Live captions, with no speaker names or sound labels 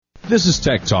This is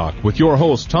Tech Talk with your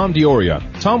host, Tom Dioria.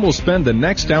 Tom will spend the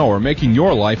next hour making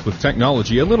your life with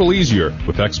technology a little easier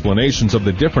with explanations of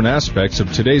the different aspects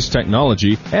of today's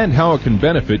technology and how it can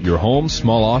benefit your home,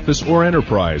 small office, or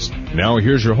enterprise. Now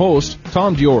here's your host,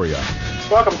 Tom Dioria.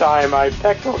 Welcome to IMI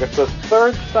Tech Talk. It's the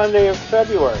third Sunday of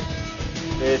February.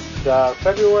 It's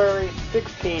February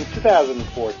 16,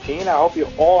 2014. I hope you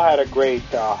all had a great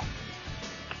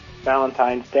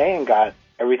Valentine's Day and got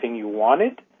everything you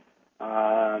wanted.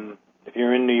 If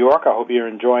you're in New York, I hope you're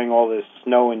enjoying all this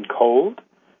snow and cold.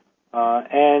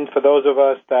 And for those of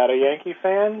us that are Yankee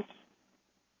fans,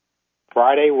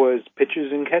 Friday was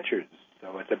pitchers and catchers,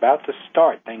 so it's about to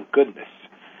start, thank goodness.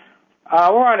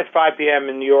 We're on at 5 p.m.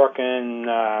 in New York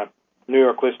and New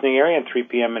York listening area and 3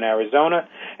 p.m. in Arizona.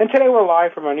 And today we're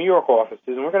live from our New York offices,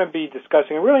 and we're going to be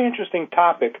discussing a really interesting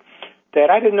topic that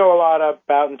I didn't know a lot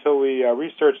about until we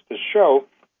researched the show,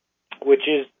 which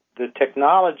is the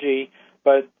technology,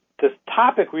 but the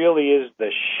topic really is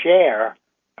the share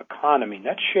economy,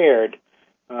 not shared.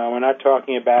 We're not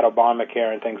talking about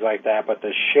Obamacare and things like that, but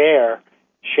the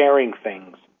sharing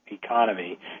things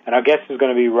economy. And our guest is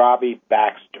going to be Robbie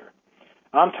Baxter.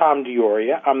 I'm Tom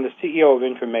Dioria. I'm the CEO of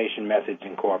Information Methods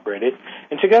Incorporated.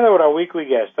 And together with our weekly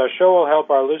guests, our show will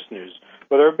help our listeners,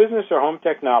 whether a business or home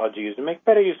technology, to make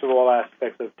better use of all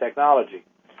aspects of technology.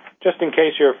 Just in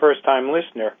case you're a first-time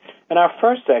listener, in our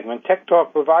first segment, Tech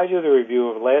Talk provides you the review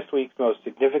of last week's most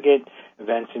significant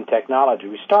events in technology.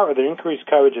 We start with an increased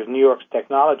coverage of New York's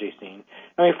technology scene,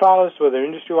 and we follow this with an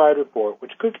industry-wide report,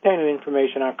 which could contain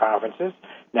information on conferences,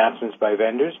 announcements by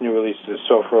vendors, new releases of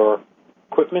software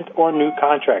equipment, or new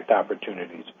contract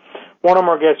opportunities. One or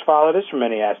more guests follow this from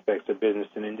many aspects of business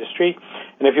and industry,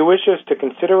 and if you wish us to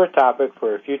consider a topic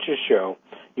for a future show,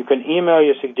 you can email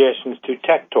your suggestions to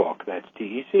TechTalk, that's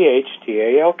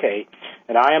TECHTALK,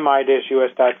 at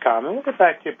IMI-US.com, and we'll get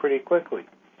back to you pretty quickly.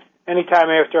 Anytime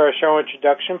after our show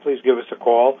introduction, please give us a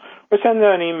call or send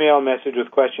an email message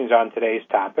with questions on today's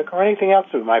topic or anything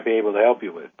else we might be able to help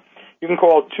you with. You can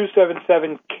call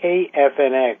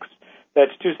 277-KFNX,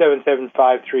 that's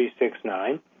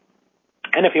 277-5369.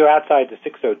 And if you're outside the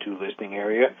 602 listening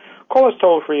area, call us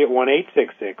toll-free at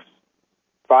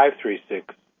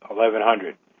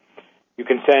 1-866-536-1100. You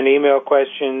can send email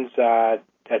questions at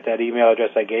that email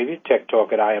address I gave you,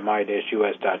 techtalk at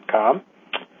IMI-US.com.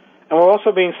 And we're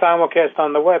also being simulcast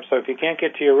on the web, so if you can't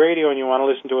get to your radio and you want to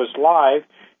listen to us live,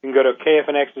 you can go to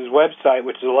KFNX's website,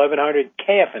 which is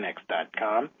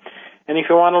 1100KFNX.com. And if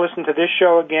you want to listen to this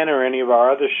show again or any of our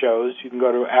other shows, you can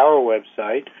go to our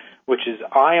website, which is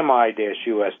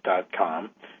IMI-US.com.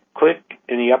 Click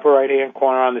in the upper right-hand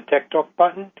corner on the Tech Talk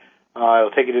button.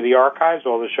 It'll take you to the archives.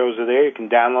 All the shows are there. You can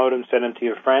download them, send them to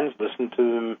your friends, listen to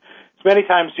them as many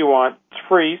times as you want. It's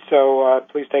free, so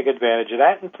please take advantage of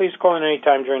that. And please call in any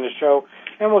time during the show,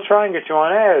 and we'll try and get you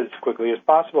on as quickly as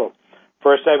possible.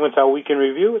 First segment's our Week in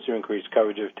Review. It's your increased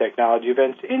coverage of technology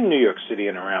events in New York City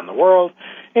and around the world.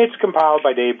 It's compiled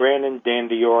by Dave Brandon, Dan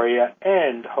Dioria,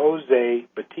 and Jose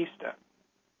Batista.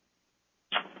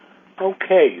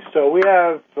 Okay, so we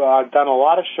have done a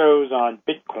lot of shows on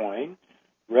Bitcoin,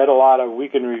 read a lot of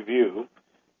Week in Review,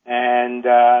 and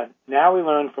now we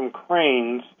learn from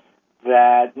Cranes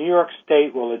that New York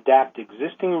State will adapt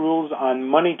existing rules on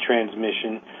money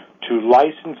transmission to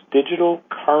licensed digital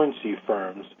currency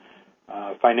firms.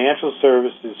 Financial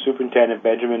Services Superintendent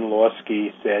Benjamin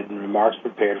Lawsky said in remarks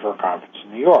prepared for a conference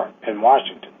in New York and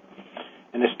Washington.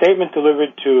 In a statement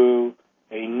delivered to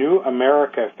a New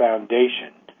America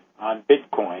Foundation on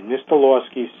Bitcoin, Mr.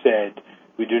 Lawsky said,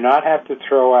 "We do not have to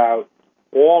throw out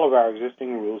all of our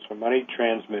existing rules for money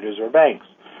transmitters or banks,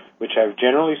 which have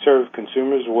generally served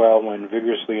consumers well when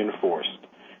vigorously enforced."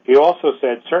 He also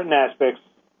said certain aspects,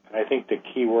 and I think the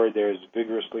key word there is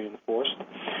vigorously enforced.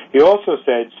 He also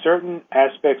said certain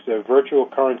aspects of virtual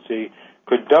currency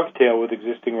could dovetail with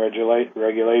existing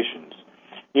regulations.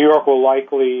 New York will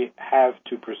likely have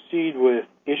to proceed with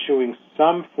issuing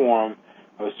some form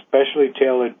of specially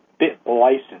tailored bit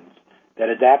license that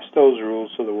adapts those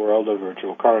rules to the world of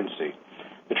virtual currency.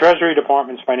 The Treasury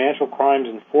Department's Financial Crimes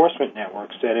Enforcement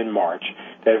Network said in March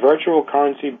that virtual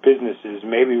currency businesses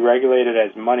may be regulated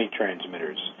as money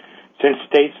transmitters. Since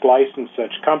states license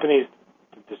such companies,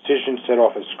 the decision set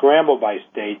off a scramble by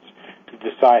states to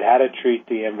decide how to treat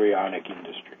the embryonic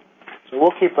industry. So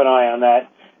we'll keep an eye on that,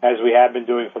 as we have been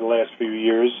doing for the last few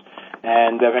years.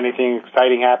 And if anything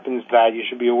exciting happens that you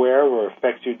should be aware of or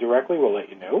affects you directly, we'll let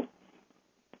you know.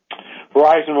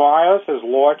 Verizon Wireless has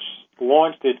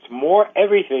launched its More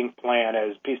Everything plan,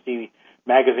 as PC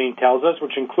Magazine tells us,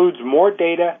 which includes more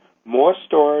data, more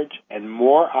storage, and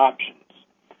more options.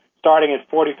 Starting at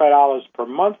 $45 per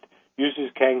month,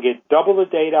 users can get double the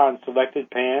data on selected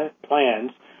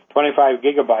plans, 25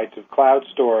 gigabytes of cloud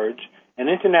storage, and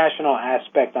international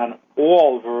aspect on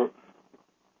all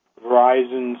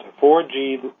Verizon's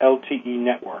 4G LTE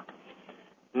network.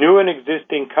 New and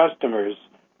existing customers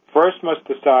first must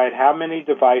decide how many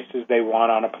devices they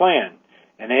want on a plan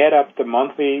and add up the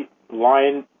monthly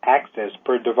line access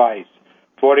per device,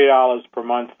 $40 per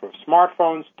month for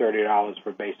smartphones, $30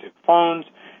 for basic phones,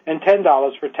 and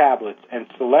 $10 for tablets, and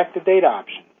select the data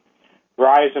option.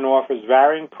 Verizon offers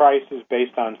varying prices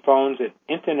based on phones and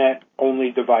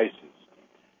Internet-only devices.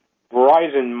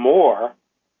 Verizon More,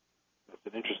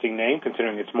 that's an interesting name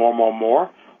considering it's more,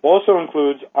 also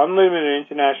includes unlimited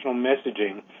international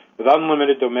messaging with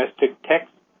unlimited domestic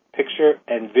text, picture,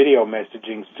 and video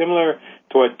messaging, similar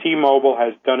to what T-Mobile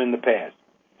has done in the past.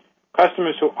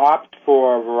 Customers who opt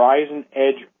for a Verizon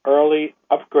Edge Early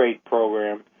Upgrade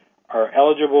program are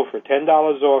eligible for $10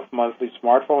 off monthly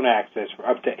smartphone access for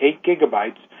up to 8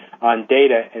 gigabytes on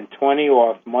data and $20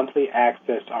 off monthly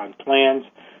access on plans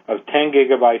of 10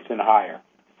 gigabytes and higher.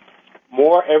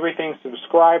 More Everything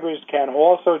subscribers can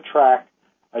also track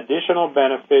additional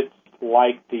benefits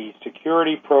like the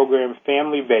security program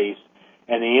Family Base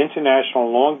and the International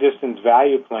Long Distance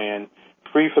Value Plan,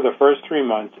 free for the first 3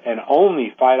 months and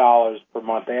only $5 per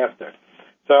month after.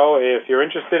 So if you're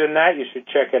interested in that, you should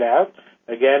check it out.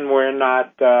 Again, we're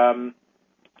not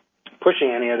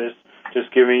pushing any of this,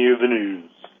 just giving you the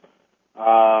news.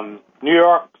 New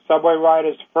York subway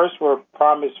riders first were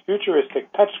promised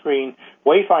futuristic touchscreen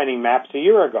wayfinding maps a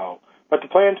year ago, but the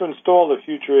plan to install the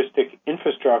futuristic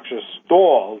infrastructure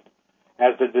stalled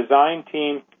as the design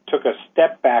team took a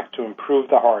step back to improve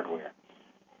the hardware.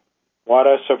 What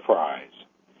a surprise.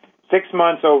 6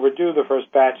 months overdue, the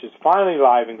first batch is finally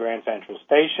live in Grand Central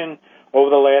Station. Over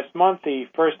the last month, the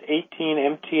first 18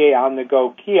 MTA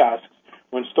on-the-go kiosks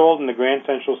were installed in the Grand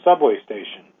Central subway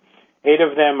station. 8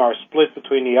 of them are split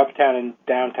between the uptown and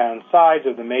downtown sides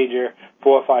of the major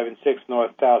 4, 5, and 6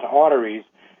 north-south arteries,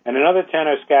 and another 10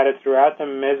 are scattered throughout the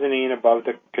mezzanine above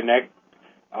that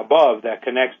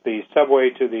connects the subway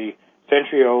to the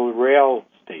Centrio rail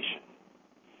station.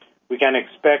 We can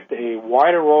expect a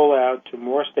wider rollout to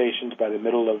more stations by the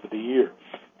middle of the year.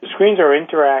 The screens are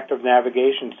interactive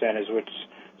navigation centers which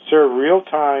serve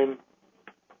real-time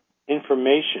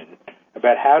information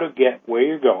about how to get where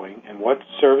you're going and what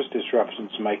service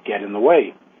disruptions might get in the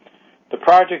way. The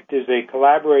project is a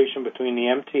collaboration between the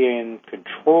MTA and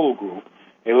Control Group,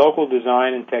 a local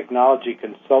design and technology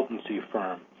consultancy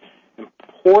firm.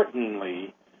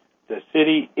 Importantly, the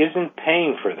city isn't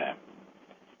paying for them.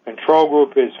 Control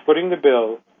Group is footing the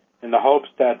bill in the hopes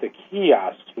that the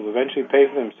kiosks will eventually pay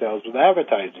for themselves with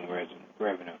advertising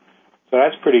revenue. So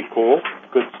that's pretty cool.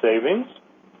 Good savings.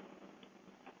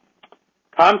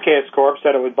 Comcast Corp.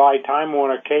 said it would buy Time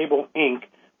Warner Cable, Inc.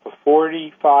 for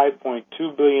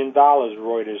 $45.2 billion,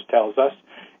 Reuters tells us,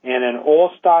 in an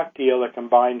all-stock deal that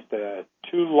combines the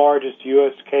 2 largest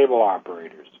U.S. cable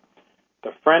operators.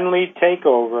 The friendly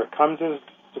takeover comes as a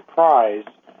surprise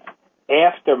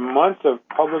after months of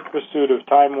public pursuit of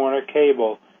Time Warner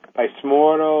Cable by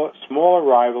smaller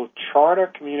rival Charter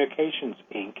Communications,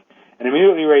 Inc., and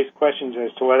immediately raised questions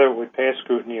as to whether it would pass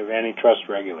scrutiny of antitrust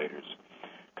regulators.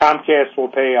 Comcast will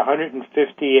pay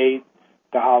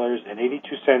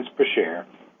 $158.82 per share,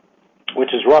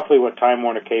 which is roughly what Time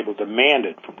Warner Cable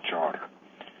demanded from Charter.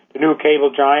 The new cable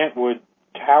giant would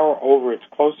tower over its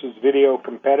closest video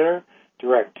competitor,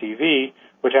 DirecTV,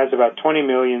 which has about 20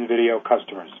 million video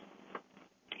customers.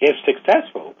 If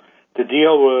successful, the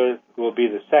deal will be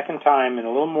the second time in a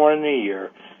little more than a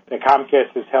year that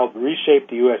Comcast has helped reshape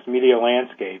the U.S. media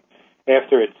landscape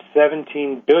after its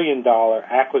 $17 billion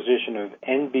acquisition of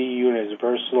NB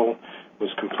Universal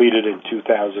was completed in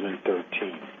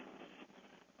 2013.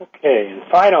 Okay, and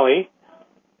finally,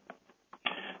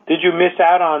 did you miss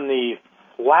out on the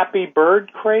Flappy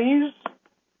Bird craze?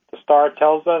 The Star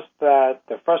tells us that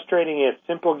the frustrating yet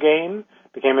simple game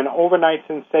became an overnight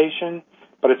sensation,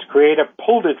 but its creator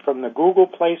pulled it from the Google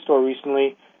Play Store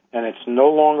recently, and it's no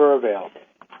longer available.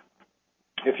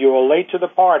 If you were late to the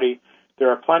party, there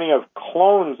are plenty of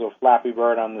clones of Flappy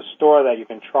Bird on the store that you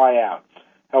can try out.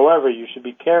 However, you should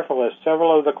be careful as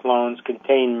several of the clones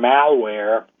contain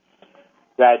malware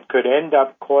that could end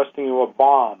up costing you a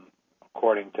bomb,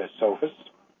 according to Sophos.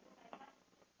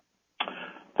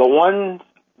 The ones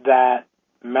that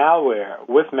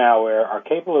with malware are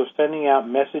capable of sending out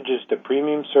messages to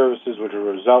premium services which will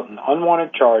result in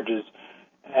unwanted charges,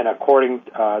 and according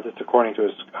to a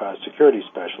security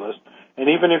specialist. And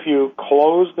even if you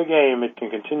close the game, it can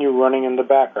continue running in the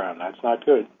background. That's not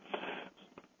good.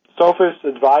 Sophos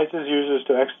advises users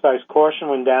to exercise caution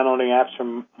when downloading apps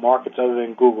from markets other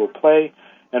than Google Play,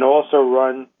 and also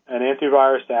run an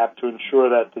antivirus app to ensure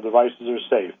that the devices are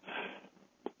safe.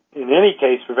 In any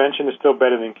case, prevention is still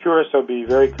better than cure, so be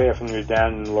very careful when you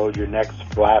download your next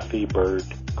Flappy Bird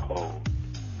code.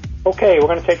 Okay, we're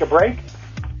going to take a break.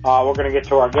 We're going to get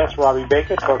to our guest, Robbie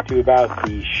Baker, talk to you about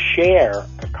the share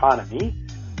economy.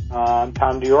 I'm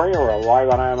Tom DiOrio. We're live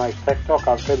on IMI's Tech Talk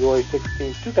on February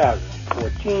 16,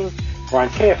 2014. We're on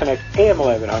KFNX AM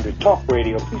 1100 Talk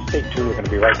Radio. Please stay tuned. We're going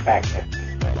to be right back.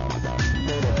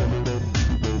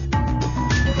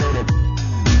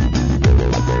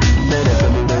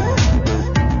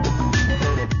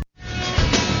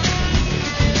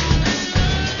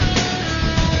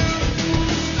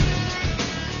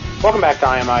 Welcome back to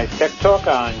IMI's Tech Talk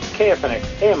on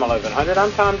KFNX AM 1100.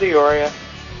 I'm Tom DiOrio,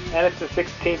 and it's the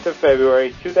 16th of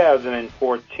February,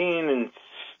 2014, in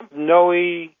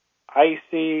snowy,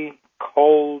 icy,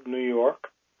 cold New York.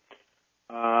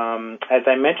 As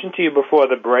I mentioned to you before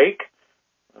the break,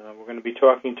 we're going to be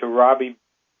talking to Robbie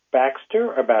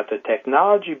Baxter about the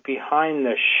technology behind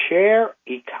the share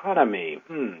economy.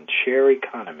 Share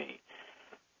economy.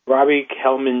 Robbie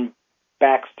Hellman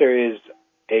Baxter is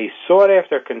a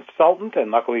sought-after consultant,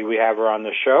 and luckily we have her on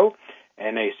the show,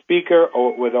 and a speaker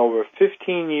with over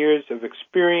 15 years of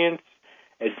experience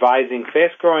advising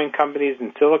fast-growing companies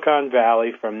in Silicon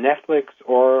Valley, from Netflix,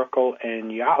 Oracle,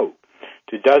 and Yahoo,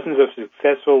 to dozens of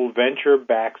successful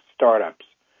venture-backed startups.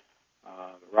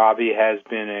 Robbie has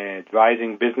been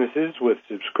advising businesses with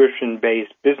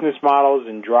subscription-based business models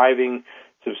and driving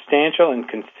substantial and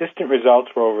consistent results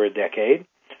for over a decade.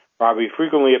 Robbie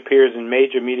frequently appears in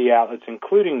major media outlets,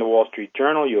 including the Wall Street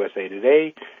Journal, USA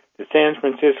Today, the San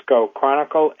Francisco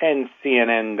Chronicle, and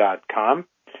CNN.com.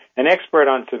 An expert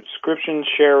on subscription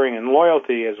sharing and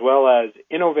loyalty, as well as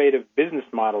innovative business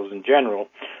models in general,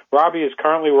 Robbie is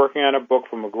currently working on a book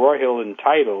from McGraw-Hill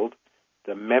entitled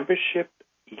The Membership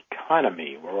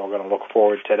Economy. We're all going to look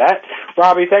forward to that.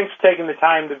 Robbie, thanks for taking the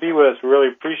time to be with us. We really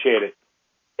appreciate it.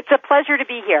 It's a pleasure to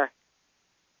be here.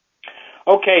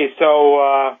 Okay,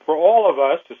 so for all of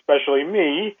us, especially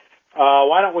me,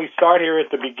 why don't we start here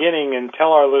at the beginning and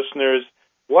tell our listeners,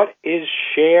 what is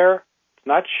share,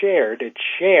 not shared, it's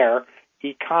share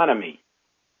economy?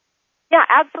 Yeah,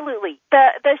 absolutely.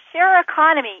 The share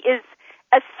economy is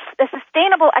a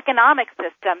sustainable economic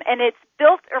system, and it's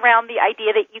built around the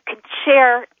idea that you can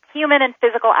share human and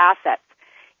physical assets,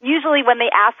 usually when the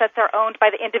assets are owned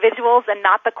by the individuals and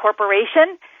not the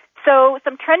corporation. So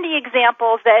some trendy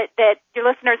examples that your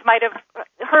listeners might have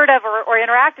heard of or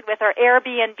interacted with are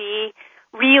Airbnb,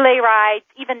 Relay Rides,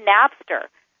 even Napster.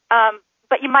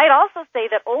 But you might also say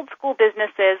that old school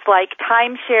businesses like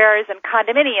timeshares and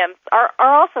condominiums are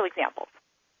also examples.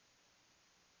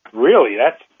 Really?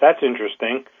 That's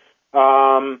interesting.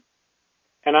 And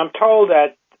I'm told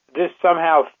that this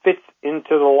somehow fits into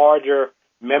the larger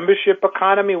membership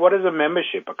economy. What is a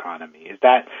membership economy? Is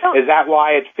that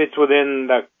why it fits within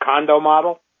the condo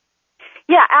model?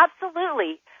 Yeah,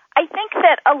 absolutely. I think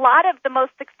that a lot of the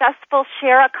most successful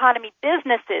share economy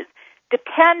businesses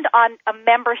depend on a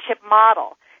membership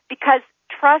model because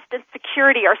trust and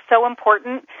security are so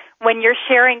important when you're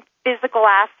sharing physical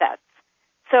assets.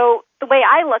 So the way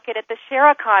I look at it, the share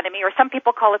economy, or some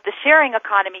people call it the sharing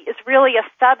economy, is really a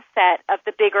subset of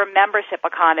the bigger membership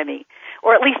economy,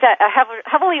 or at least a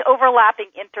heavily overlapping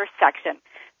intersection,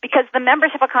 because the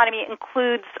membership economy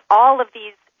includes all of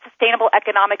these sustainable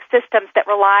economic systems that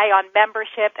rely on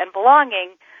membership and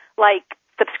belonging, like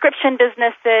subscription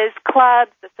businesses,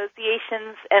 clubs,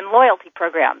 associations, and loyalty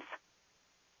programs.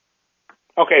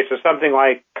 Okay, so something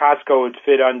like Costco would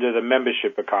fit under the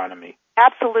membership economy.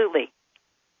 Absolutely.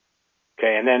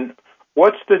 Okay, and then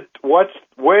where's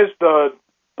the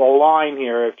line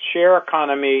here? If share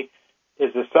economy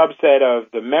is a subset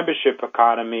of the membership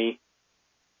economy,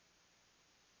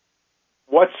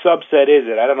 what subset is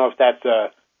it? I don't know if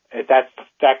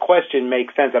that question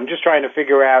makes sense. I'm just trying to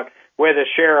figure out where the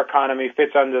share economy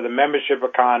fits under the membership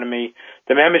economy.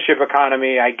 The membership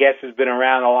economy, I guess, has been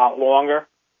around a lot longer.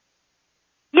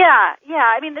 Yeah.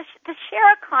 I mean, the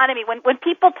share economy, when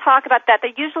people talk about that,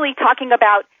 they're usually talking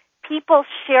about people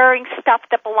sharing stuff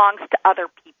that belongs to other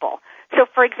people. So,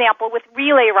 for example, with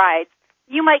Relay Rides,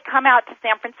 you might come out to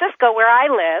San Francisco, where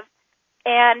I live,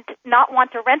 and not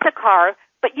want to rent a car,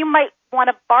 but you might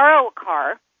want to borrow a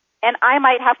car, and I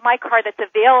might have my car that's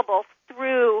available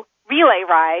through Relay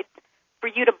Rides for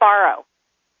you to borrow.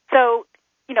 So,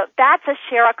 that's a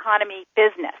share economy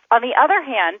business. On the other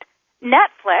hand,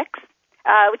 Netflix,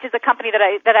 which is a company that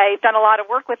I've done a lot of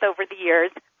work with over the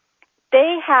years,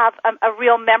 they have a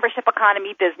real membership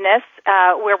economy business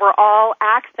where we're all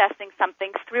accessing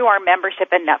something through our membership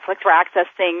in Netflix. We're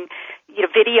accessing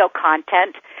video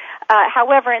content.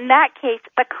 However, in that case,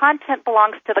 the content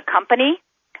belongs to the company,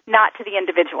 not to the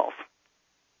individuals.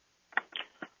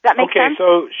 Does that make sense?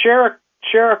 Okay, so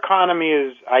share economy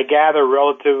is, I gather,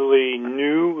 relatively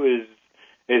new.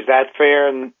 Is that fair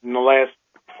in the last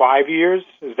 5 years?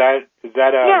 Is that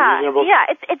reasonable?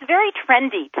 Yeah, it's very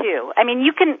trendy too. I mean,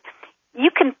 you can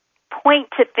point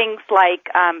to things like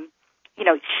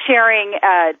sharing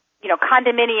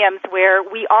condominiums where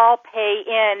we all pay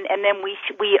in and then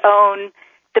we own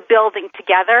the building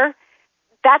together.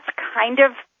 That's kind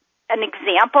of an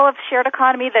example of shared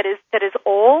economy that is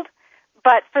old,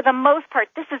 but for the most part,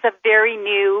 this is a very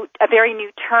new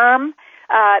term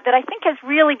that I think has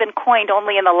really been coined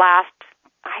only in the last,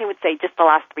 I would say, just the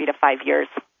last 3 to 5 years.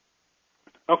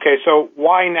 Okay, so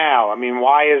why now? I mean,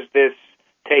 why is this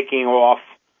taking off?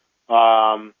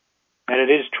 And it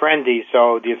is trendy,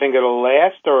 so do you think it'll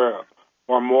last or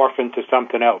morph into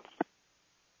something else?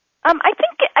 I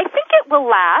think it will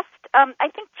last. I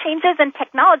think changes in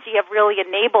technology have really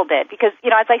enabled it because,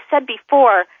 as I said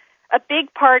before, a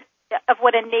big part of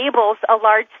what enables a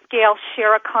large-scale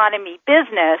share economy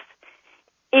business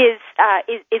is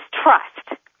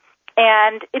trust.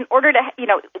 And in order to,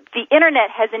 the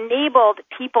Internet has enabled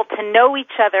people to know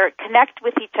each other, connect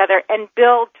with each other, and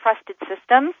build trusted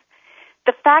systems.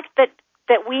 The fact that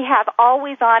we have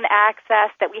always-on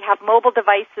access, that we have mobile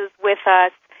devices with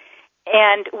us,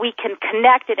 and we can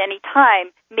connect at any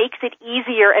time makes it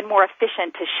easier and more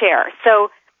efficient to share. So,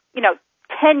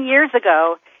 10 years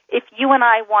ago, if you and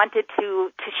I wanted to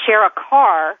share a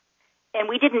car and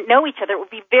we didn't know each other, it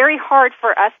would be very hard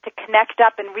for us to connect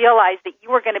up and realize that you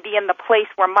were going to be in the place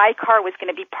where my car was going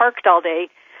to be parked all day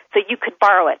so you could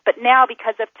borrow it. But now,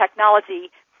 because of technology,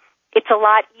 it's a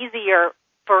lot easier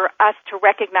for us to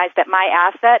recognize that my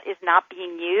asset is not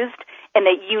being used and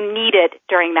that you need it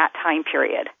during that time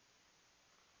period.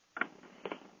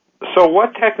 So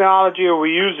what technology are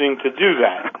we using to do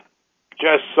that?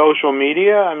 Just social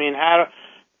media? I mean,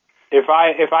 if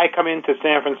I come into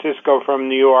San Francisco from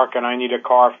New York and I need a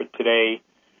car for today,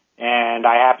 and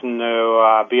I happen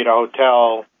to be at a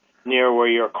hotel near where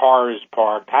your car is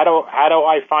parked, how do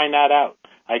I find that out?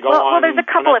 I go on. Well, there's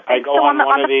a couple of things. I go on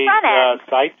one of these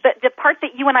sites. The part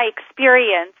that you and I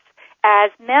experience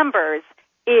as members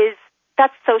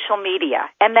that's social media,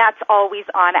 and that's always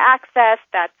on access.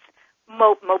 That's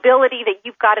mobility that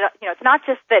you've got. It's not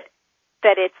just that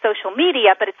it's social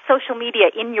media, but it's social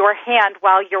media in your hand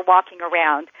while you're walking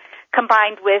around,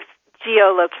 combined with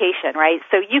geolocation, right?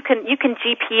 So you can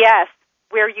GPS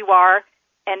where you are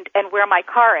and where my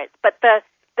car is. But the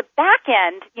back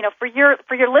end, for your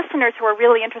listeners who are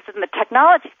really interested in the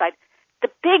technology side, the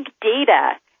big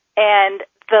data and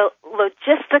the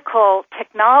logistical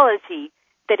technology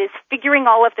that is figuring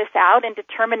all of this out and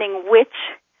determining which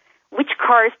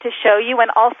cars to show you,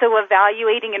 and also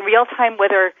evaluating in real time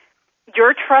whether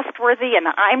you're trustworthy and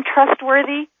I'm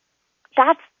trustworthy.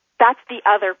 That's the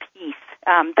other piece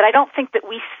that I don't think that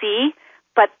we see,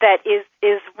 but that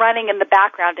is running in the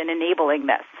background and enabling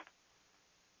this.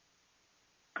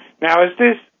 Now, is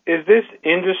this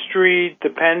industry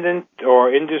dependent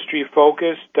or industry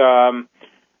focused?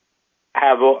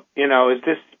 Is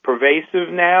this pervasive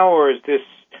now, or is this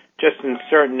just in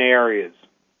certain areas?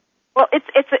 Well,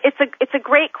 it's a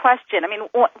great question. I mean,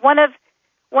 one of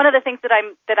the things that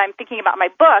I'm thinking about in my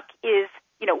book is,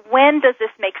 when does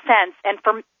this make sense? And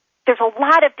there's a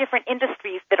lot of different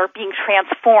industries that are being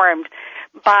transformed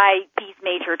by these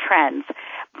major trends.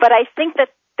 But I think that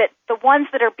the ones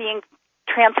that are being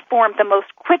transformed the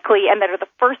most quickly and that are the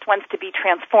first ones to be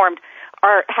transformed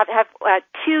have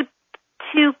two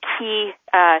key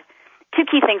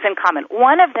things in common.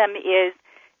 One of them is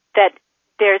that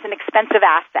there's an expensive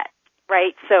asset,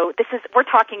 right? So we're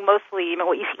talking mostly,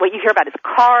 what you hear about is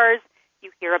cars,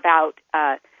 you hear about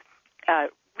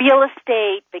real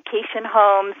estate, vacation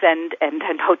homes, and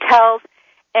hotels,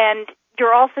 and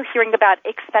you're also hearing about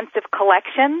expensive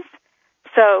collections.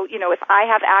 So, if I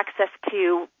have access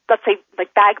to, let's say,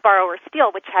 like Bag, Borrow, or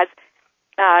Steal, which has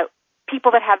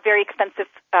people that have very expensive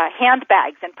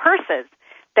handbags and purses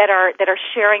that are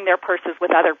sharing their purses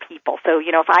with other people. So,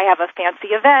 if I have a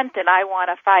fancy event and I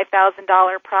want a $5,000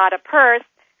 Prada purse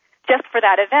just for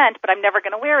that event, but I'm never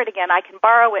going to wear it again, I can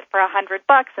borrow it for $100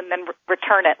 and then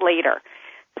return it later.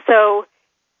 So,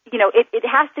 it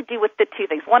has to do with the two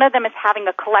things. One of them is having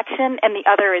a collection, and the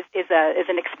other is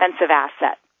an expensive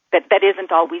asset that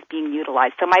isn't always being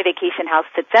utilized. So my vacation house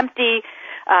sits empty.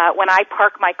 When I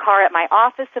park my car at my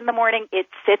office in the morning, it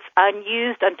sits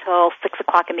unused until 6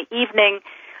 o'clock in the evening.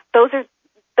 those are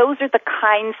the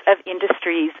kinds of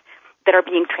industries that are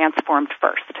being transformed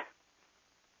first.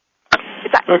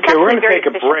 Okay, we're going to take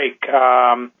a break.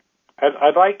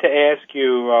 I'd like to ask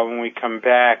you when we come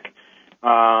back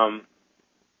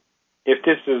if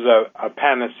this is a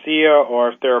panacea or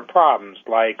if there are problems.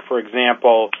 Like, for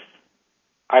example,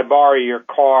 I borrow your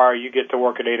car, you get to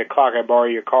work at 8 o'clock, I borrow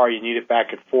your car, you need it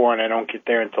back at 4, and I don't get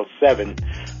there until 7.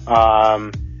 How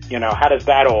does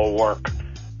that all work?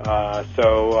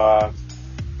 So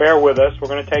bear with us. We're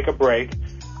going to take a break.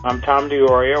 I'm Tom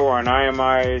DiOrio. We're on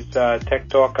IMI's Tech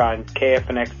Talk on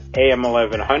KFNX AM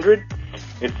 1100.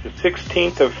 It's the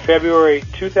 16th of February,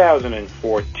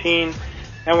 2014,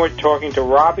 and we're talking to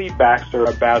Robbie Baxter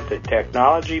about the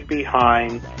technology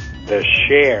behind the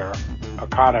share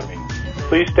economy.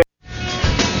 Please stay.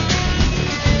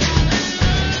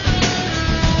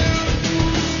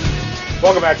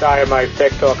 Welcome back to IMI's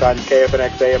Tech Talk on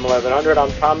KFNX AM 1100.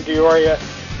 I'm Tom DiOrio.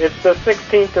 It's the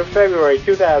 16th of February,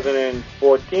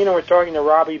 2014, and we're talking to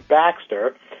Robbie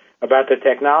Baxter about the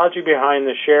technology behind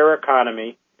the share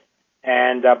economy.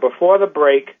 And before the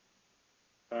break,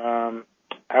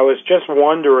 I was just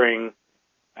wondering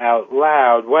out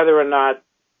loud whether or not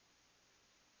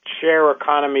share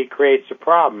economy creates a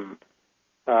problem.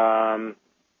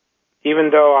 Even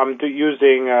though I'm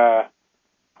using a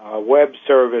web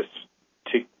service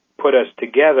to put us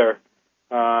together,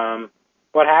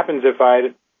 what happens if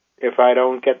I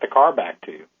don't get the car back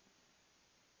to you?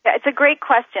 Yeah, it's a great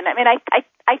question. I mean,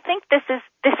 I think this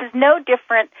is no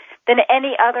different than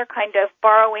any other kind of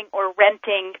borrowing or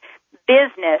renting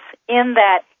business, in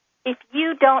that if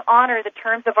you don't honor the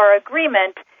terms of our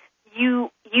agreement, you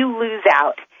lose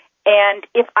out. And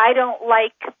if I don't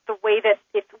like the way that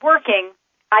it's working,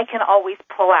 I can always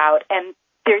pull out. And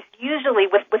there's usually,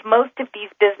 with most of these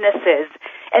businesses,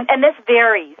 and this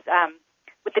varies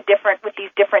with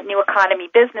these different new economy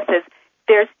businesses,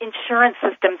 there's insurance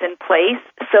systems in place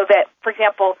so that, for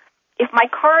example, if my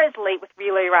car is late with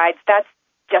Relay Rides, that's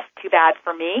just too bad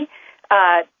for me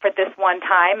for this one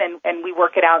time, and we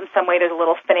work it out in some way. There's a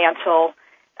little financial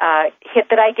hit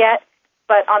that I get.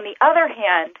 But on the other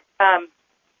hand,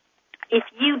 if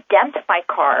you dent my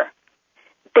car,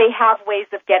 they have ways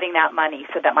of getting that money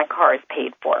so that my car is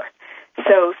paid for.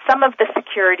 So some of the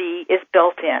security is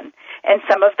built in, and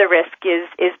some of the risk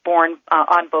is borne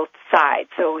on both sides.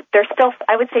 So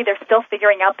I would say they're still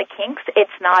figuring out the kinks.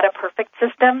 It's not a perfect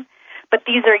system, but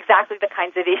these are exactly the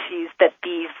kinds of issues that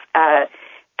these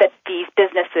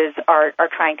businesses are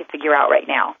trying to figure out right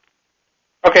now.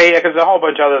 Okay, yeah, because a whole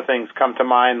bunch of other things come to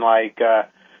mind, like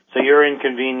so you're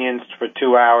inconvenienced for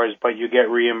 2 hours, but you get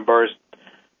reimbursed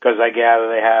because I gather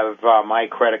they have my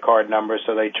credit card number,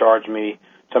 so they charge me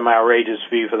some outrageous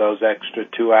fee for those extra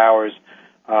 2 hours.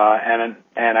 And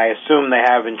I assume they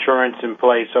have insurance in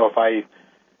place, so if I,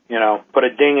 put a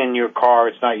ding in your car,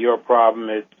 it's not your problem,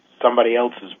 it's somebody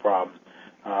else's problem.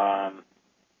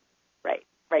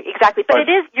 Right, exactly. But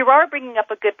you are bringing up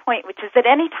a good point, which is that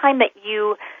any time that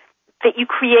you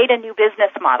create a new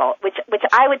business model, which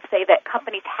I would say that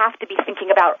companies have to be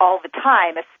thinking about all the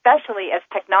time, especially as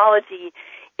technology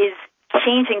is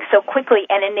changing so quickly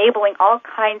and enabling all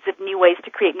kinds of new ways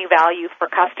to create new value for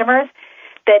customers,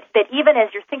 that even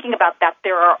as you're thinking about that,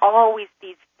 there are always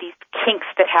these kinks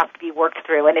that have to be worked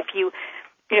through. And if you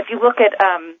look at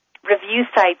review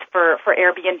sites for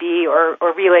Airbnb or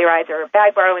Relay Rides or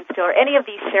Bag, Borrow, and Steal or any of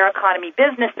these share economy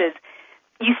businesses,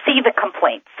 you see the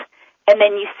complaints. And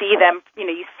then you see them,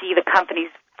 you see the companies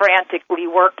frantically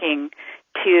working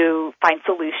to find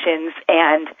solutions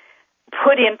and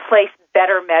put in place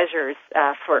better measures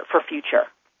for future.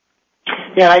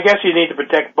 Yeah, I guess you need to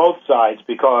protect both sides,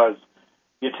 because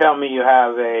you tell me you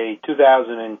have a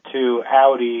 2002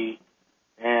 Audi,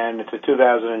 and it's a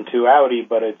 2002 Audi,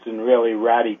 but it's in really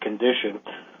ratty condition.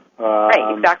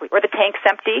 Right, exactly. Or the tank's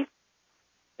empty.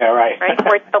 Yeah, right.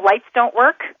 Or the lights don't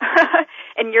work,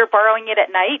 and you're borrowing it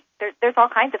at night. There's all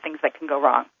kinds of things that can go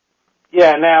wrong.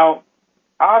 Yeah, now,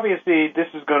 obviously, this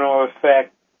is going to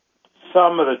affect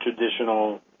some of the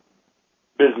traditional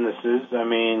businesses. I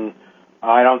mean,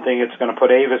 I don't think it's going to put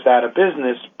Avis out of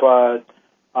business, but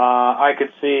I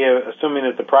could see, assuming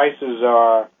that the prices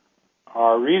are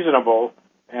reasonable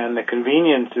and the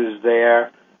convenience is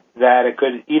there, that it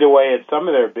could eat away at some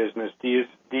of their business. Do you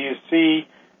see?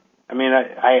 I mean,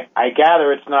 I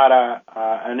gather it's not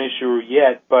an issue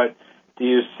yet, but do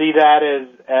you see that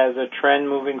as a trend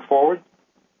moving forward?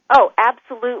 Oh,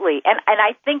 absolutely. And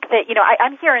I think that,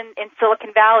 I'm here in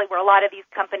Silicon Valley, where a lot of these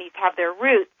companies have their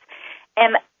roots.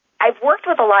 And I've worked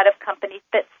with a lot of companies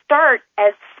that start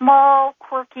as small,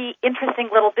 quirky, interesting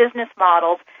little business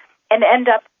models and end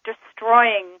up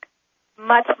destroying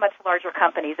much, much larger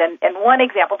companies. And one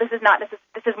example, this is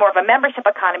more of a membership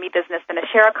economy business than a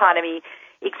share economy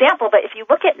example, but if you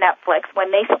look at Netflix, when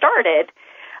they started,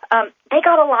 they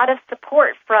got a lot of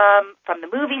support from the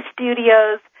movie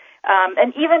studios,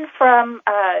 and even from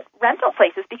rental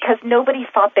places, because nobody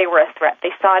thought they were a threat.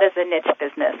 They saw it as a niche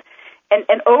business.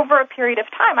 And over a period of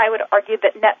time, I would argue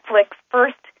that Netflix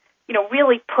first,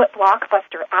 really put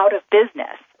Blockbuster out of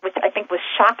business, which I think was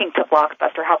shocking to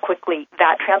Blockbuster how quickly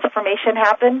that transformation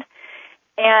happened.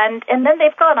 And then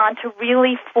they've gone on to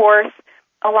really force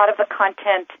a lot of the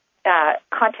content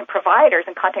providers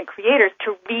and content creators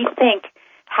to rethink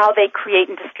how they create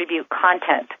and distribute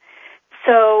content.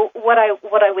 So what I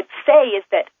would say is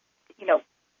that,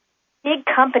 big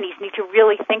companies need to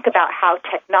really think about how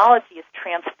technology is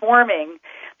transforming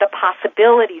the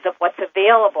possibilities of what's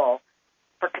available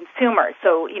for consumers.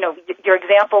 So, your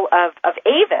example of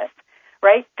Avis,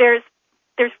 right? There's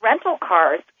rental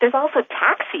cars. There's also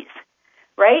taxis,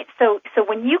 right? So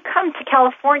when you come to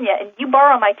California and you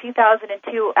borrow my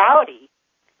 2002 Audi,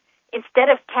 instead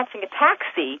of catching a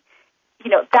taxi,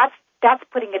 that's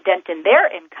putting a dent in their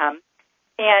income.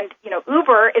 And,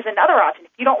 Uber is another option.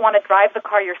 If you don't want to drive the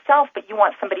car yourself, but you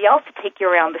want somebody else to take you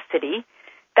around the city,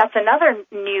 that's another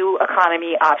new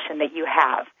economy option that you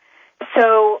have.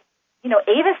 So,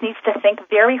 Avis needs to think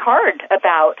very hard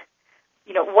about,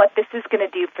 what this is going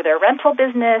to do for their rental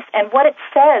business and what it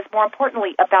says, more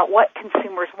importantly, about what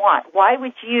consumers want. Why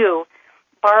would you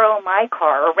borrow my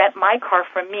car or rent my car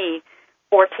from me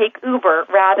or take Uber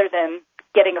rather than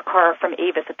getting a car from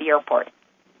Avis at the airport?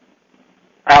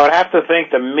 I would have to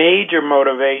think the major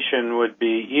motivation would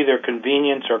be either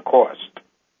convenience or cost.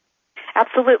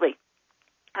 Absolutely.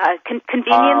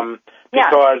 Convenience.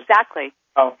 Because, yeah, exactly.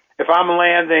 If I'm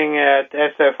landing at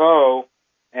SFO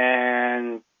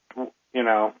and,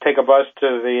 take a bus to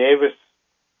the Avis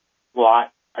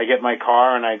lot, I get my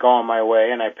car and I go on my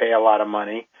way and I pay a lot of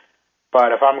money.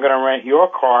 But if I'm going to rent your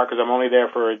car because I'm only there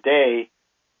for a day,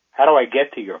 how do I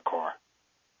get to your car?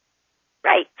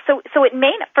 Right. So it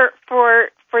may for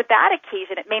that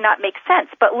occasion it may not make sense.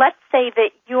 But let's say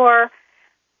that you're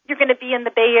going to be in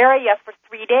the Bay Area for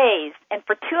 3 days, and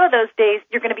for 2 of those days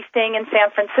you're going to be staying in San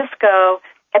Francisco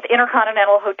at the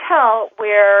Intercontinental Hotel,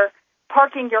 where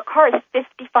parking your car is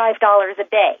 $55 a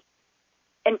day,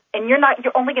 and you're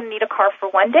only going to need a car for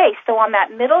 1 day. So on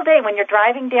that middle day when you're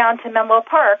driving down to Menlo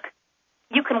Park,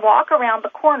 you can walk around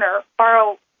the corner,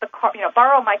 borrow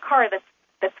my car that's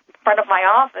in front of my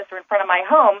office or in front of my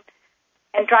home,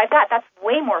 and drive that. That's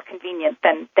way more convenient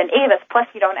than Avis. Plus,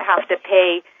 you don't have to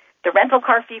pay the rental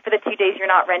car fee for the 2 days you're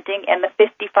not renting and the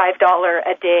 $55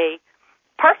 a day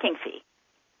parking fee.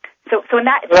 So in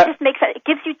that, it just makes it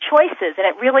gives you choices, and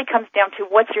it really comes down to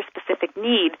what's your specific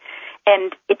need,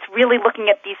 and it's really looking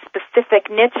at these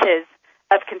specific niches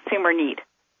of consumer need.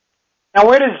 Now,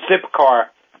 where does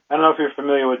Zipcar? I don't know if you're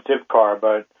familiar with Zipcar,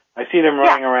 but I see them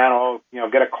running around.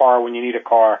 Get a car when you need a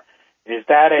car. Is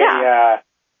that a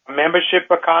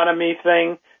membership economy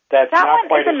thing? That not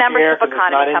quite a membership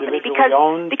economy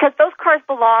company because those cars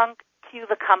belong to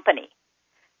the company.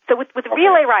 So with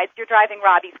Relay Rides, you're driving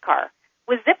Robbie's car.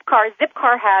 With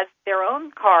Zipcar has their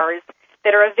own cars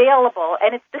that are available,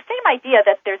 and it's the same idea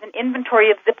that there's an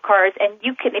inventory of Zipcars, and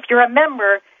you can, if you're a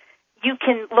member, you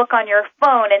can look on your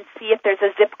phone and see if there's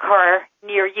a Zipcar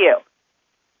near you.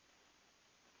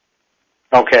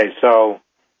 Okay, so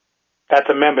that's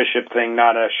a membership thing,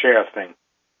 not a share thing.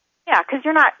 Yeah, because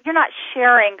you're not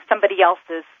sharing somebody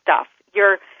else's stuff.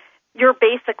 You're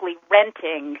basically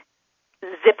renting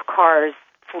Zipcar's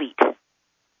fleet.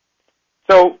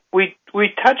 So we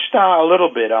touched on a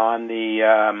little bit on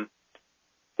the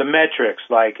metrics,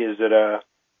 like is it a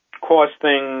cost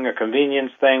thing, a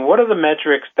convenience thing? What are the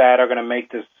metrics that are going to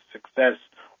make this a success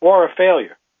or a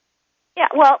failure? Yeah,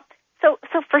 well, so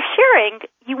for sharing,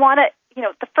 you want to,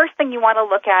 the first thing you want to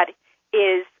look at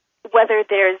is whether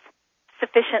there's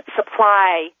sufficient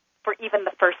supply for even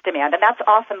the first demand, and that's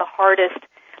often the hardest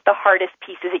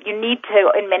piece. Is that you need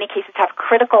to, in many cases, have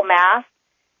critical mass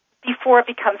before it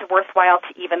becomes worthwhile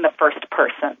to even the first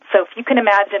person. So if you can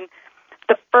imagine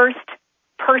the first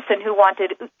person who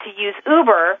wanted to use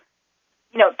Uber,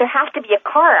 there has to be a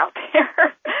car out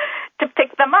there to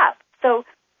pick them up. So,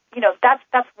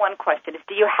 that's one question: is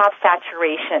do you have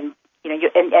saturation?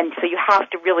 And so you have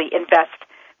to really invest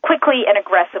quickly and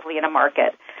aggressively in a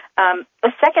market.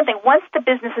 The second thing, once the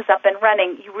business is up and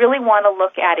running, you really want to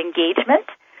look at engagement.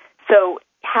 So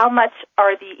how much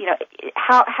are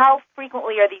how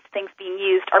frequently are these things being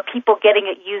used? Are people getting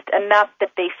it used enough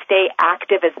that they stay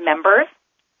active as members?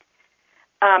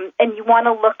 And you want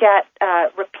to look at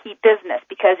repeat business,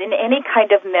 because in any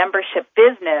kind of membership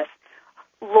business,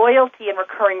 loyalty and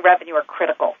recurring revenue are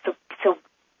critical. So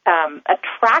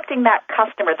attracting that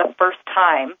customer the first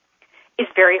time is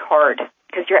very hard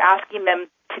because you're asking them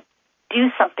to do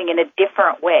something in a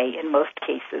different way in most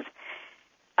cases.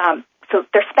 So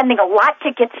they're spending a lot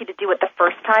to get you to do it the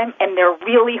first time, and they're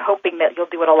really hoping that you'll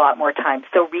do it a lot more times.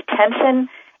 So retention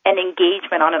and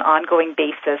engagement on an ongoing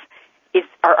basis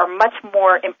are much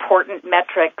more important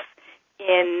metrics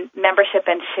in membership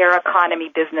and share economy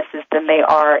businesses than they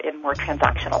are in more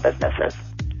transactional businesses.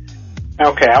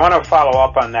 Okay, I want to follow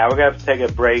up on that. We're going to have to take a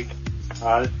break.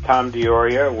 This is Tom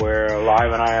Dioria. We're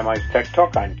live on IMI's Tech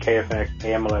Talk on KFNX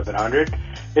AM 1100.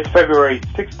 It's February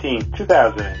 16,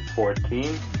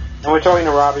 2014, and we're talking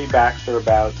to Robbie Baxter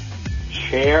about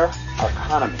share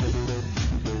economy.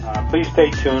 Please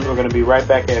stay tuned. We're going to be right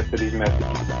back after these messages.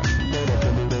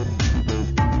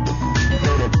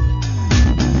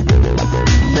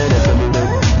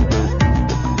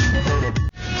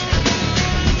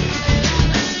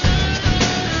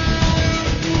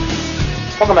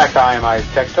 Welcome back to IMI's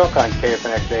Tech Talk on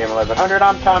KFNX AM 1100.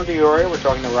 I'm Tom Dioria. We're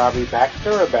talking to Robbie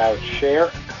Baxter about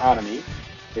share economy.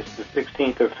 It's the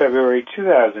 16th of February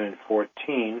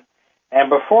 2014. And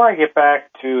before I get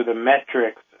back to the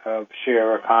metrics of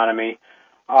share economy,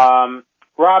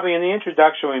 Robbie, in the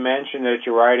introduction we mentioned that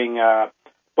you're writing a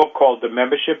book called The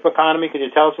Membership Economy. Could you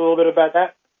tell us a little bit about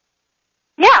that?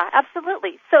 Yeah,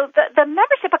 absolutely. So the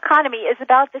membership economy is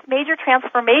about this major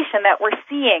transformation that we're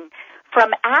seeing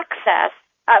from access,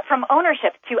 from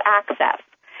ownership to access,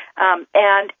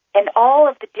 and all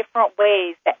of the different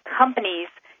ways that companies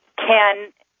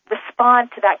can respond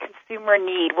to that consumer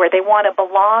need where they want to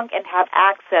belong and have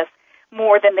access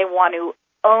more than they want to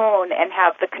own and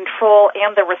have the control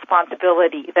and the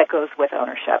responsibility that goes with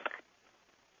ownership.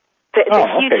 It's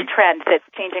a huge trend that's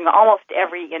changing almost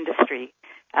every industry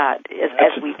as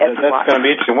we watch. That's going to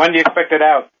be interesting. When do you expect it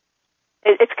out?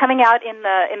 It's coming out in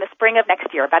the spring of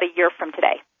next year, about a year from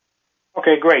today.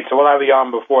 Okay, great. So we'll have you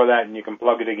on before that, and you can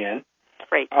plug it again.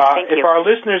 Great. Thank you. If our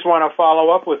listeners want to follow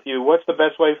up with you, what's the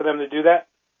best way for them to do that?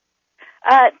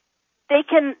 They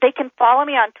can follow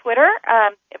me on Twitter,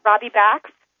 Robbie Bax.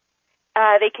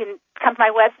 They can come to my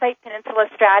website,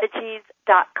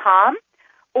 peninsulastrategies.com,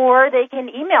 or they can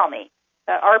email me,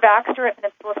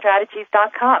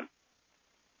 rbaxter@peninsulastrategies.com.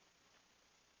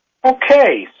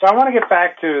 Okay, so I want to get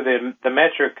back to the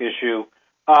metric issue,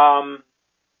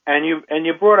 and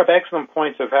you brought up excellent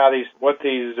points of what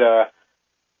these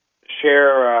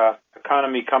share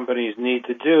economy companies need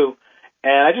to do,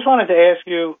 and I just wanted to ask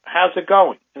you, how's it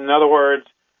going? In other words,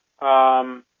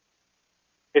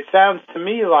 it sounds to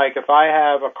me like if I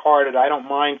have a car that I don't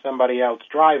mind somebody else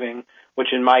driving,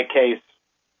 which in my case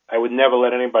I would never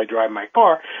let anybody drive my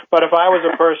car, but if I was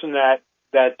a person that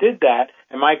did that,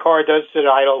 and my car does sit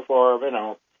idle for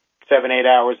 7-8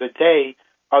 hours a day,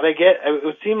 it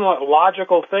would seem like a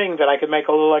logical thing that I could make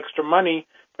a little extra money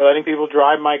for letting people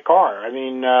drive my car. I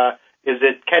mean, is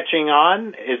it catching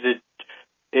on? Is it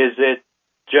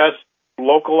just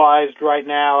localized right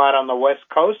now out on the West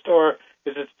Coast, or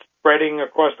is it spreading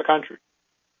across the country?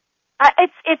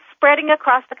 It's spreading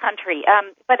across the country,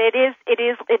 but it is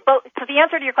both. So the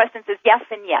answer to your questions is yes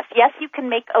and yes. Yes, you can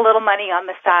make a little money on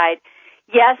the side.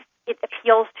 Yes, it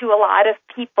appeals to a lot of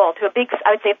people, to a big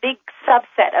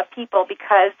subset of people,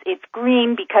 because it's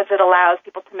green, because it allows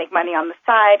people to make money on the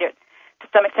side, or to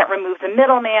some extent remove the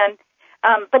middleman.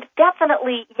 But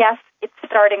definitely, yes, it's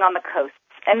starting on the coasts,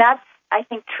 and that's, I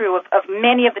think, true of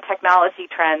many of the technology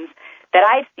trends that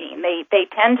I've seen. They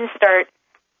tend to start,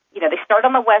 they start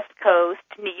on the West Coast,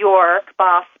 New York,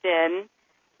 Boston,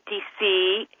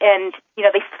 D.C., and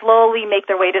they slowly make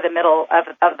their way to the middle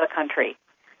of the country.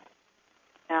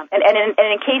 And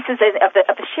in cases of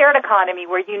the shared economy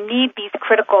where you need these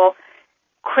critical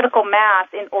mass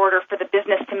in order for the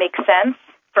business to make sense,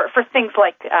 for things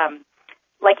like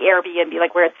Airbnb,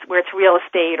 like where it's real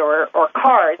estate or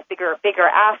cars, bigger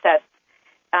assets,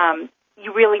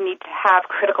 you really need to have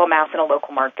critical mass in a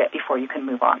local market before you can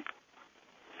move on.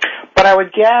 But I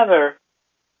would gather,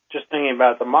 just thinking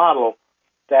about the model,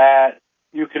 that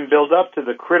you can build up to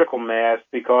the critical mass,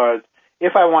 because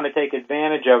if I want to take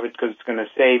advantage of it, because it's going to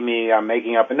save me, I'm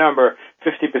making up a number,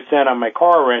 50% on my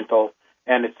car rental,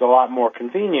 and it's a lot more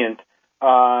convenient.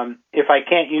 If I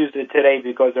can't use it today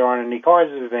because there aren't any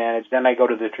cars at advantage, then I go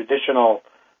to the traditional,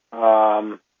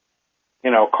 car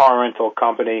rental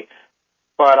company,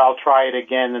 but I'll try it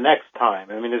again the next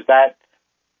time. I mean, is that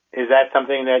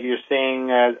something that you're seeing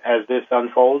as this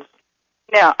unfolds?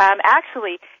 No,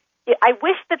 actually, I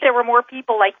wish that there were more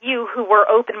people like you who were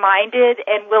open-minded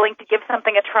and willing to give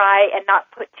something a try and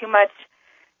not put too much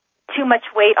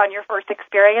weight on your first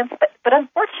experience. But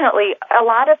unfortunately, a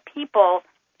lot of people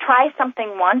try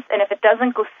something once, and if it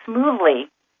doesn't go smoothly,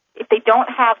 if they don't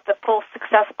have the full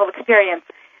successful experience,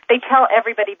 they tell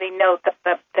everybody they know that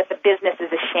the business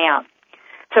is a sham.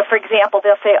 So, for example,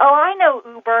 they'll say, "Oh, I know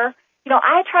Uber.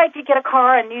 I tried to get a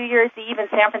car on New Year's Eve in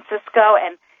San Francisco,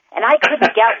 and I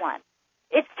couldn't get one.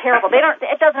 It's terrible.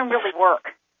 It doesn't really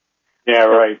work." Yeah,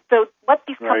 right. So what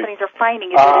these companies are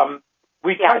finding is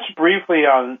we touched briefly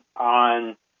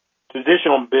on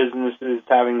traditional businesses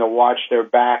having to watch their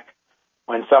back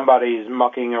when somebody's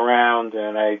mucking around,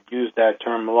 and I use that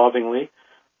term lovingly,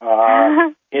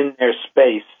 in their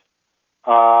space.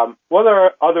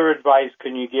 What other advice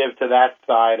can you give to that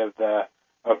side of the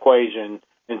equation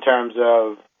in terms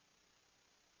of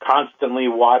constantly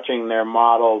watching their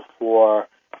model for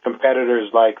competitors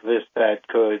like this that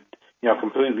could,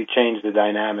 completely change the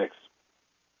dynamics?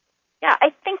 Yeah, I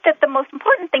think that the most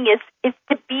important thing is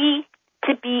to be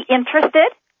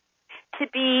interested, to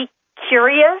be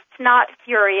curious, not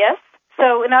furious.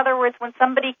 So, in other words, when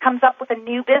somebody comes up with a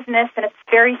new business and it's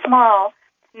very small,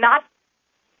 not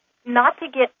to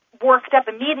get worked up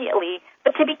immediately,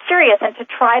 but to be curious and to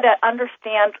try to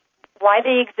understand why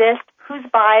they exist, who's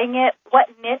buying it, what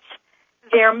niche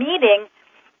they're meeting,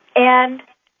 and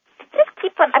just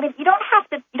keep on. You don't have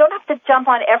to jump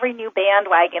on every new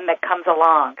bandwagon that comes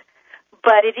along,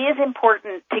 but it is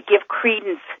important to give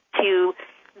credence to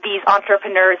these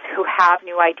entrepreneurs who have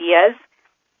new ideas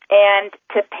and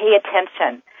to pay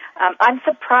attention. I'm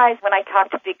surprised when I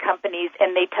talk to big companies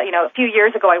and they tell, a few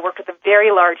years ago I worked with a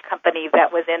very large company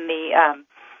that was in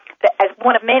as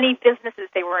one of many businesses.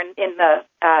 They were in the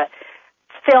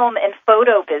film and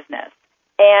photo business,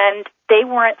 and they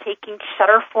weren't taking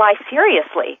Shutterfly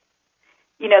seriously.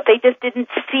 They just didn't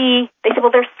see. They said,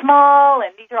 "Well, they're small,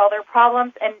 and these are all their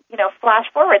problems." And flash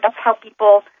forward, that's how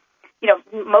people,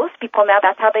 most people now,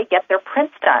 that's how they get their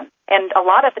prints done. And a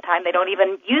lot of the time, they don't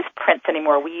even use prints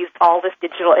anymore. We use all this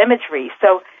digital imagery.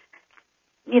 So,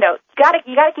 you gotta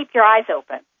keep your eyes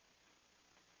open.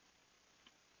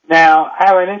 Now, I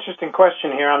have an interesting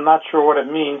question here. I'm not sure what it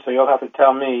means, so you'll have to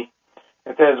tell me.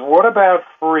 It says, "What about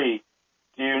free?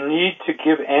 Do you need to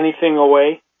give anything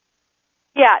away?"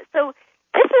 Yeah, so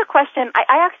this is a question,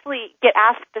 I actually get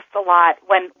asked this a lot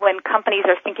when companies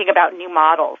are thinking about new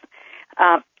models.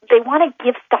 They want to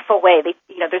give stuff away.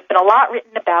 There's been a lot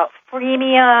written about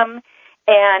freemium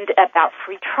and about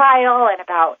free trial and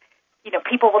about,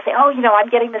 people will say, "Oh, I'm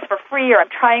getting this for free," or "I'm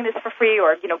trying this for free,"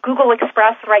 or, Google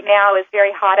Express right now is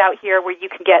very hot out here where you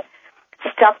can get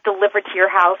stuff delivered to your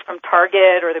house from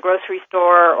Target or the grocery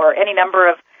store or any number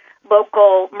of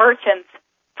local merchants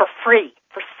for free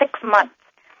for 6 months.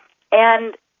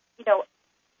 And,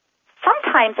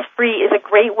 sometimes free is a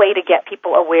great way to get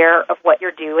people aware of what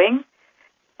you're doing,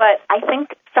 but I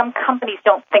think some companies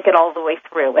don't think it all the way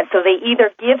through. And so they either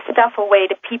give stuff away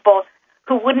to people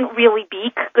who wouldn't really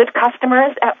be good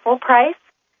customers at full price,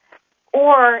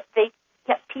 or they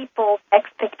get people's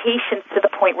expectations to the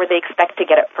point where they expect to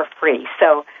get it for free.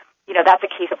 So, that's a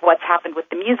case of what's happened with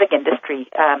the music industry.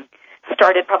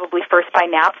 Started probably first by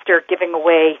Napster giving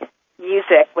away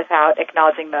music without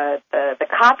acknowledging the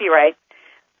copyright,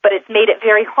 but it's made it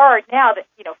very hard now that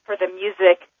for the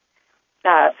music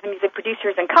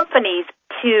producers and companies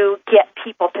to get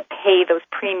people to pay those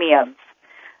premiums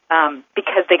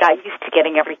because they got used to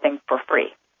getting everything for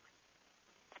free.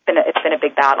 It's been a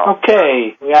big battle.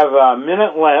 Okay, we have a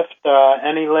minute left.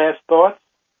 Any last thoughts?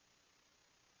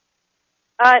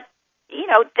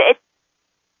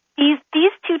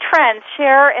 These two trends,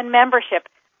 share and membership,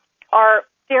 are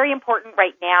very important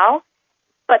right now,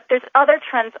 but there's other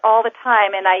trends all the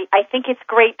time, and I think it's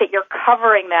great that you're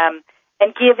covering them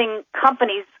and giving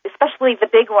companies, especially the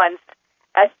big ones,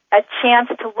 a chance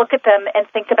to look at them and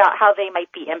think about how they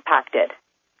might be impacted.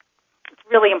 It's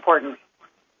really important.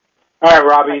 All right,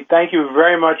 Robbie, thank you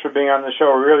very much for being on the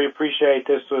show. I really appreciate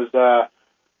this. Was a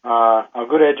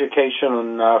good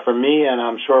education for me, and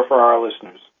I'm sure for our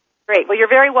listeners. Great. Well, you're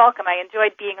very welcome. I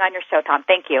enjoyed being on your show, Tom.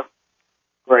 Thank you.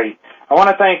 Great. I want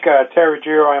to thank Terry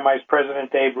Giro, IMI's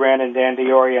President, Dave Brandon, Dan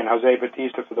Dioria, and Jose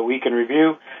Batista for the Week in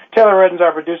Review. Taylor Redden's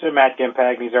our producer. Matt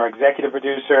Gimpagni's our executive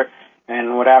producer.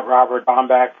 And without Robert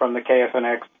Bombach from the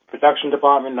KFNX production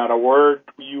department, not a word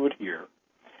you would hear.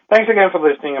 Thanks again for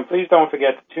listening, and please don't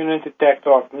forget to tune into Tech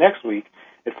Talk next week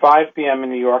at 5 p.m. in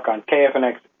New York on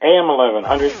KFNX AM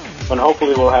 1100, when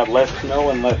hopefully we'll have less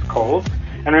snow and less cold.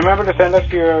 And remember to send us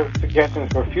your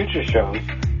suggestions for future shows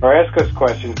or ask us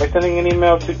questions by sending an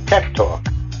email to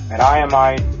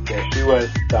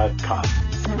techtalk@imi-us.com.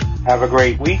 Have a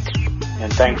great week,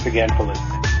 and thanks again for listening.